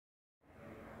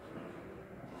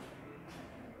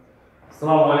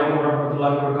Assalamualaikum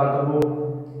warahmatullahi wabarakatuh.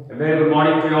 A very good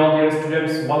morning to you all dear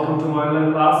students. Welcome to my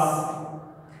online class.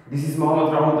 This is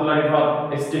Muhammad Rahmatullah Rifat,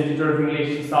 assistant teacher of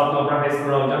English, South Nopra High School,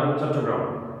 Ramjan, Chattogram.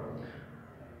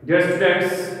 Dear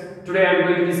students, today I am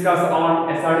going to discuss on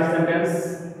assertive sentence.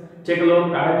 Take a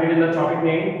look. I have written the topic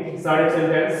name, assertive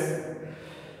sentence.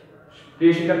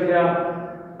 প্রিয় শিক্ষার্থীরা,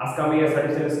 আজকে আমি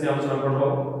assertive sentence নিয়ে আলোচনা করব।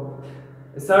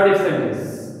 Assertive sentence.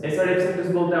 Assertive sentence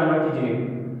বলতে আমরা কি জানি?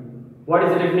 What is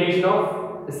the definition of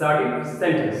assertive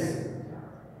sentence?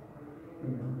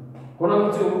 কোনো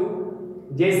কিছু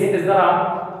যে সেন্টেন্স দ্বারা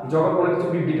যখন কোনো কিছু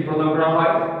বিবৃতি প্রদান করা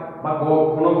হয় বা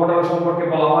কোনো ঘটনা সম্পর্কে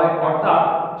বলা হয় অর্থাৎ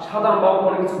সাধারণভাবে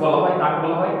কোনো কিছু বলা হয় তাকে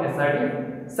বলা হয় assertive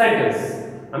sentence.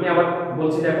 আমি আবার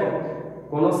বলছি দেখো,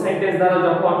 কোনো সেন্টেন্স দ্বারা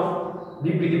যখন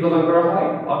বিবৃতি প্রদান করা হয়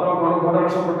অথবা কোনো ঘটনা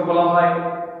সম্পর্কে বলা হয়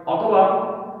অথবা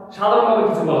সাধারণভাবে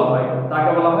কিছু বলা হয় তাকে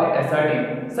বলা হয় assertive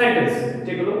sentence.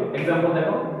 যেগুলো एग्जांपल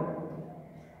দেখো,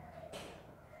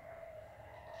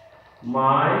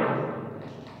 My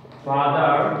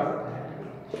father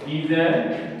is a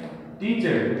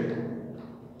teacher.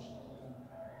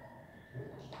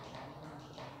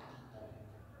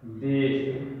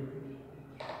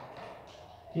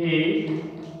 He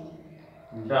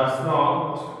does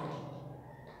not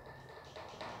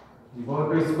go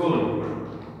to school.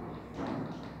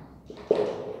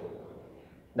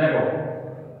 দেখো,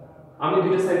 আমি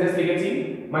দুটো সেন্টেন্স লিখেছি,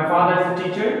 My father is a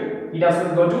teacher. He does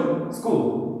not go to school.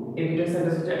 এই দুটো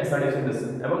সেন্টেন্স হচ্ছে assertive সেন্টেন্স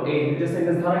এবং এই দুটো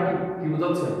সেন্টেন্স দ্বারা কি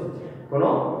বোঝাচ্ছে? কোনো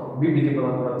বিবৃতি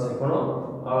প্রদান করা হচ্ছে, কোনো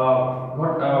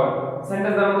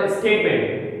সেন্টেন্স দ্বারা আমাদের স্টেটমেন্ট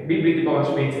বিবৃতি প্রকাশ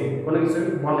পেয়েছে, কোনো কিছু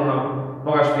বর্ণনা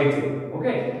প্রকাশ পেয়েছে।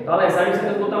 ওকে, তাহলে assertive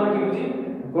সেন্টেন্স বলতে আমরা কি বুঝি?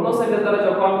 কোনো সেন্টেন্স দ্বারা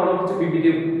যখন কোনো কিছু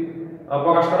বিবৃতি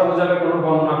প্রকাশ করা বোঝাবে, কোনো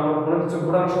বর্ণনা কোনো কিছু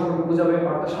ঘটনা সম্পর্কে বোঝাবে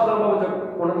অর্থাৎ সাধারণভাবে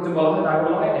কোনো কিছু বলা হয় তাকে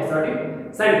বলা হয় assertive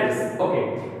সেন্টেন্স। ওকে,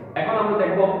 এখন আমরা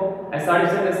দেখব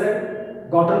assertive সেন্টেন্সের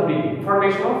গঠনবিধি,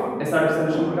 ফরমেশন অফ assertive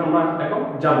sentence সম্পর্কে আমরা এখন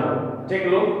জানব। Take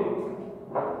look,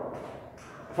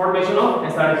 formation of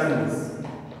assertive sentence।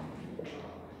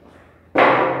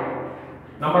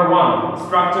 Number 1,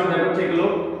 structure দেখো, টেক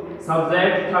লুক।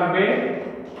 সাবজেক্ট থাকবে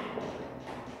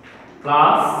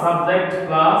plus subject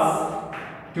plus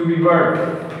two be verb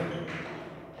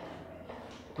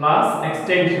plus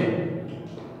extension.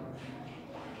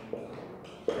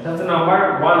 এটা হচ্ছে নাম্বার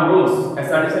 1 রুলস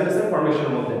assertive সেন্টেন্সের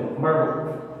ফরমেশনের মধ্যে। নাম্বার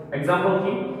एग्जांपल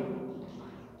কি?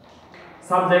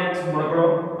 সাবজেক্ট মনে করো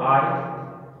I,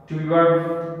 to be verb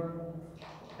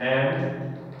and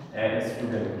a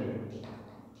student।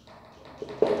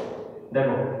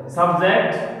 দেখো,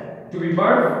 subject to be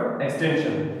verb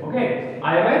extension। Okay,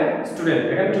 I am a student।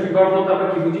 এখানে to be verb বলতে আমরা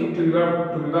কি বুঝি? to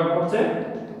be verb হচ্ছে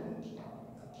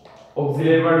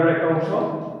auxiliary verb এর একটা অংশ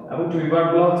এবং to be verb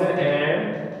গুলো হচ্ছে am,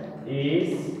 is,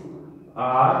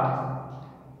 are,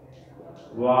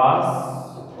 was,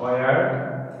 were,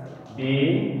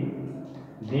 being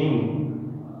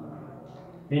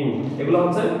এগুলো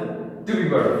হচ্ছে to be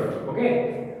verb। ওকে,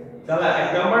 তাহলে এক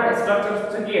নাম্বার স্ট্রাকচার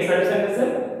হচ্ছে কি assertive সেন্টেন্সের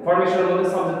ফরমেশনের মধ্যে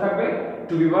সাবজেক্ট থাকবে,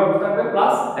 to be verb থাকবে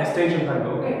প্লাস এক্সটেনশন থাকবে।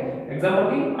 ওকে, एग्जांपल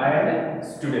কি? I am a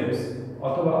student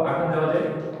অথবা আকার দেওয়া যায়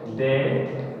they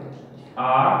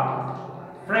are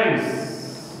friends।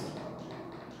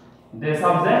 the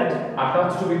subject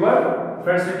attached to be verb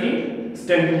first কি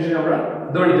এক্সটেনশন আমরা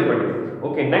ধরে নিতে পারি।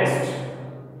 ওকে, নেক্সট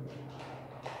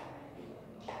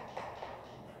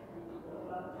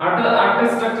আরেকটা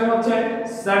স্ট্রাকচার হচ্ছে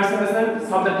assertive সেন্টেন্সের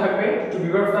সাবজেক্ট থাকবে, to be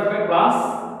verb থাকবে প্লাস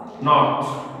not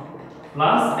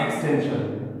প্লাস এক্সটেনশন।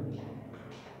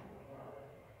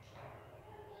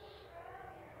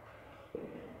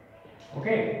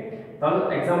 ওকে, তাহলে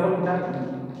एग्जांपल কিটা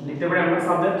লিখতে পারি আমরা?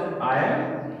 Subject I am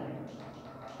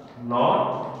not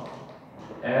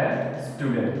a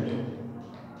student।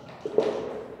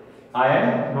 I am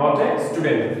not a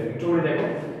student। একটু করে দেখো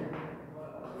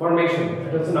ফরমেশন,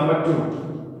 এটা হচ্ছে নাম্বার 2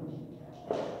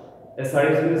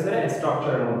 assertive সেন্টেন্সের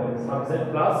স্ট্রাকচারের মধ্যে সাবজেক্ট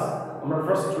প্লাস আমরা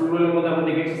ফার্স্ট রুলের মধ্যে আমরা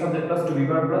দেখেছি subject plus two be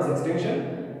verb plus extension.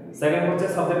 Second হচ্ছে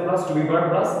subject plus two be verb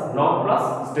plus not plus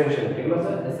extension. এগুলো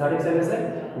হচ্ছে assertive সেন্টেন্সের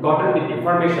গঠনবিধি,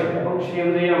 ফরমেশন এবং সেই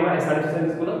অনুযায়ী আমরা assertive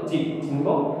সেন্টেন্সগুলো চিনব,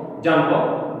 জানব,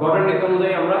 গঠনবিধি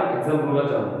অনুযায়ী আমরা एग्जांपलগুলো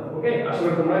জানব। ওকে, আশা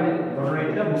করি তোমরা এই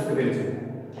গঠনবিধিটা বুঝতে পেরেছো।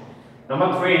 নাম্বার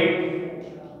 3,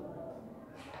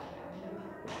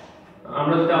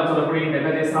 আমরা যদি আলোচনা করি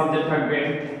দেখা যায় সাবজেক্ট থাকবে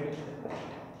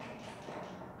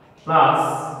plus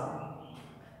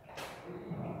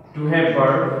to have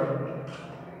verb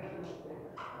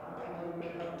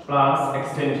plus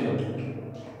extension.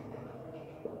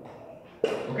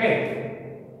 ওকে,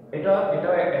 এটা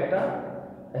একটা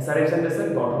assertive সেন্টেন্সের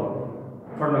গঠন,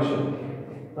 ফরমেশন।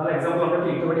 তাহলে एग्जांपल আমরা কি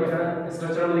লিখতে পারি? এখানে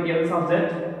স্ট্রাকচারের মধ্যে কি আছে? Subject,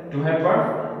 to have verb,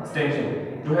 extension।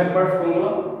 To have verb কোনগুলো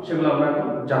সেগুলো আমরা এখন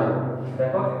জানবো।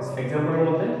 দেখো এক্সাম্পলের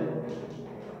মধ্যে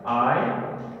I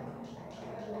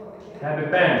have a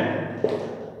pen,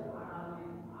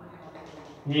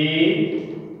 he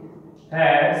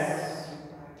has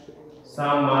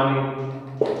some money।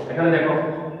 এখানে দেখো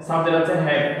সাবজেক্ট আছে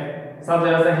have,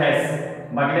 সাবজেক্ট আছে has,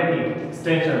 বাকিটা কি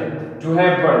এক্সটেনশন। টু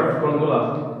হ্যাভ ভার্ব কোনগুলো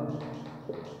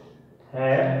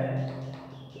have,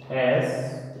 has,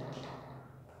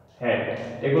 had,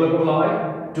 এগুলোকে বলা হয়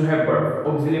টু হ্যাভ ভার্ব,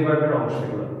 অক্সিলারি ভার্বের অংশ।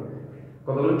 এগুলো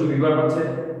কতগুলো টু বি ভার্ব আছে,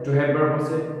 টু হ্যাভ ভার্ব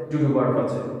আছে, টু ডু ভার্ব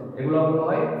আছে, এগুলো বলা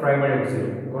হয় প্রাইমারি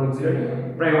অক্সিলারি। কোন অক্সিলারি?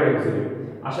 Primary auxiliary.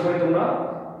 আশা করি তোমরা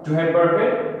টু হ্যাভ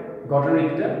ভার্বের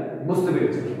গঠনরীতিটা বুঝতে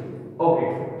পেরেছো। ওকে,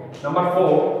 number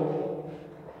 4,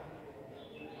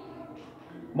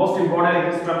 most important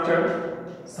structure,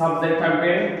 subject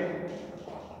থাকবে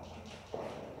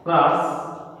plus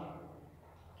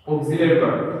auxiliary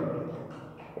verb,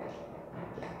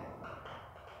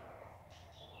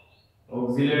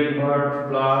 auxiliary verb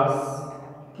plus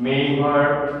main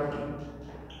verb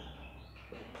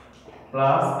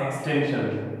plus extension।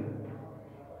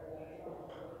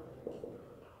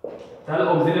 তাহলে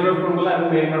auxiliary verb কোনগুলো এবং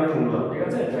main verb কোনগুলো? ঠিক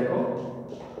আছে, দেখো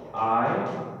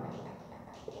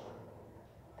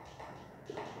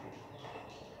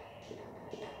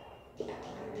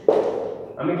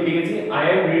আমি কি লিখেছি? I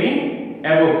am reading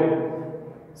a book।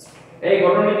 এই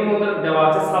গঠনরীতির মধ্যে দেওয়া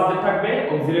আছে সাবজেক্ট থাকবে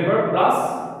auxiliary verb প্লাস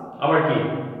আবার কি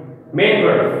মেইন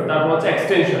ভার্ব, তারপর হচ্ছে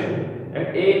এক্সটেনশন।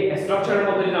 এই স্ট্রাকচারের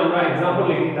মধ্যে যদি আমরা एग्जांपल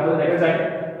লিখি তাহলে দেখা যায়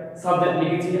সাবজেক্ট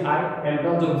লিখেছি আই, এন্ড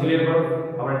হচ্ছে অক্সিলারি ভার্ব,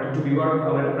 আবার একটা টু বি ভার্ব,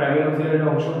 আবার একটা প্রাইমারি অক্সিলারি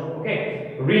অংশ। ওকে,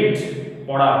 রিড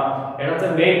পড়া, এটা হচ্ছে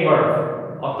মেইন ভার্ব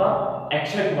অর্থাৎ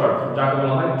অ্যাকশন ভার্ব, যাকে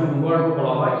বলা হয় টু ভার্ব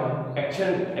বলা হয়,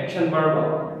 অ্যাকশন ভার্ব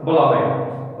বলা হয়।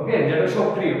 ওকে, যেটা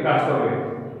সক্রিয় কাজ করবে।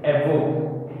 এভোক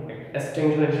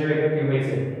এক্সটেনশন হিসেবে এটা কি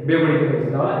হয়েছে? ব্যবহৃত হয়েছে।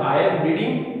 তাহলে আই এম রিডিং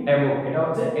এ বুক,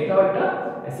 এটাও একটা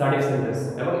অ্যাসার্টিভ সেন্টেন্স,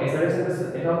 এবং অ্যাসার্টিভ সেন্টেন্স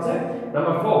এটা হচ্ছে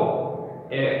নাম্বার 4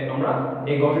 আমরা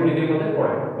এই গঠনরীতির মধ্যে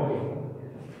পড়ে। ওকে,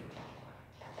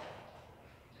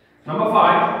 number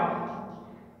 5,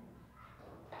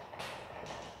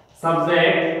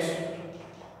 subject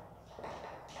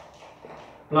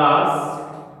plus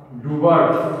do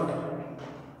verb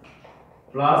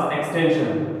plus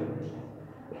extension.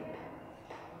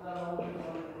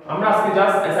 আমরা আজকে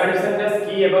জাস্ট অ্যাসার্টিভ সেন্টেন্স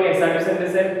কি এবং অ্যাসার্টিভ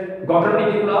সেন্টেন্সের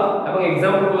গঠনরীতিগুলো এবং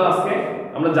एग्जांपलগুলো আজকে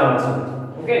আমরা জানছি।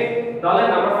 ওকে, তাহলে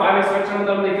নাম্বার 5 স্ট্রাকচারের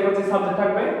মধ্যে আমরা দেখতে পাচ্ছি সাবজেক্ট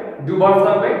থাকবে, ডু ভার্ব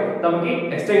থাকবে, তারপর কি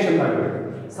এক্সটেনশন থাকবে।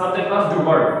 Subject plus do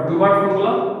verb, do verb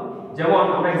কোনগুলো? যেমন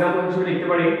আমরা एग्जांपल হিসেবে লিখতে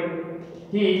পারি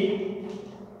হি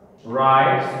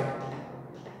রাইটস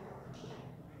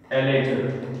এ লেটার।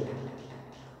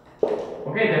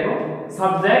 ওকে, দেখো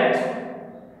subject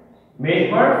main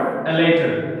verb a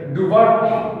letter. Do verb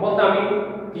বলতে আমি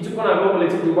কিছুক্ষণ আগে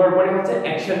বলেছি ডু ভার্ব মানে হচ্ছে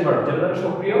অ্যাকশন ভার্ব, যেটা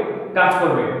সক্রিয় কাজ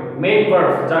করবে, মেইন ভার্ব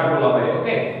যাকে বলা হয়।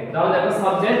 ওকে, তাহলে দেখো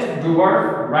subject do verb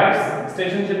rights,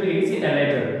 extension হিসেবে লিখেছি a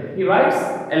letter, he writes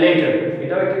a letter,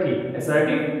 এটাও একটা কি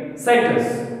অ্যাসার্টিভ সেন্টেন্স।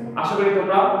 আশা করি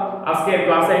তোমরা আজকে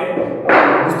ক্লাসে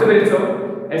বুঝতে পেরেছো।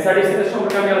 অ্যাসার্টিভ সেন্টেন্স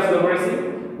সম্পর্কে আমি আলোচনা করেছি।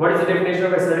 What is the definition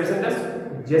of assertive sentence?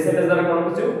 যে সেন্টেন্স দ্বারা কোনো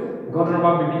কিছু ঘটনা বা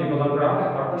বিবৃতি প্রদান করা হয়,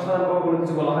 অর্থাৎ সাধারণভাবে কোনো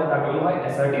কিছু বলা হয় তাকে বলা হয়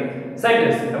অ্যাসার্টিভ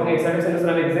সেন্টেন্স। এবং অ্যাসার্টিভ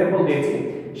সেন্টেন্সের আমি एग्जांपल দিয়েছি,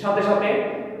 সাথে সাথে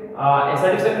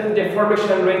অ্যাসার্টিভ সেন্টেন্সের যে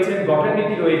ফরমেশন রয়েছে,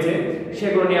 গঠনরীতি রয়েছে,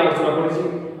 সেগুলো নিয়ে আলোচনা করেছি।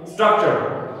 স্ট্রাকচার,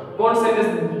 কোন সেন্টেন্স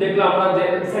দেখলে আমরা যে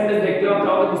সেন্টেন্স দেখলে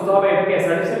আমাদের বুঝতে হবে এটা কি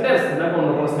অ্যাসার্টিভ সেন্টেন্স না অন্য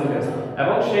কোনো সেন্টেন্স,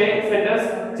 এবং সেই সেন্টেন্স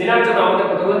চেনার জন্য আমাদের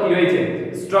কতগুলো কি রয়েছে?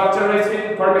 স্ট্রাকচার রয়েছে,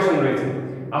 ফরমেশন রয়েছে।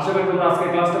 আশা করি তোমরা আজকে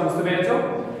ক্লাসটা বুঝতে পেরেছো।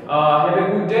 Have a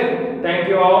good day, thank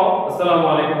you all, আসসালামু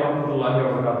আলাইকুম ওয়া রাহমাতুল্লাহি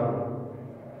ওয়া বারাকাতুহু।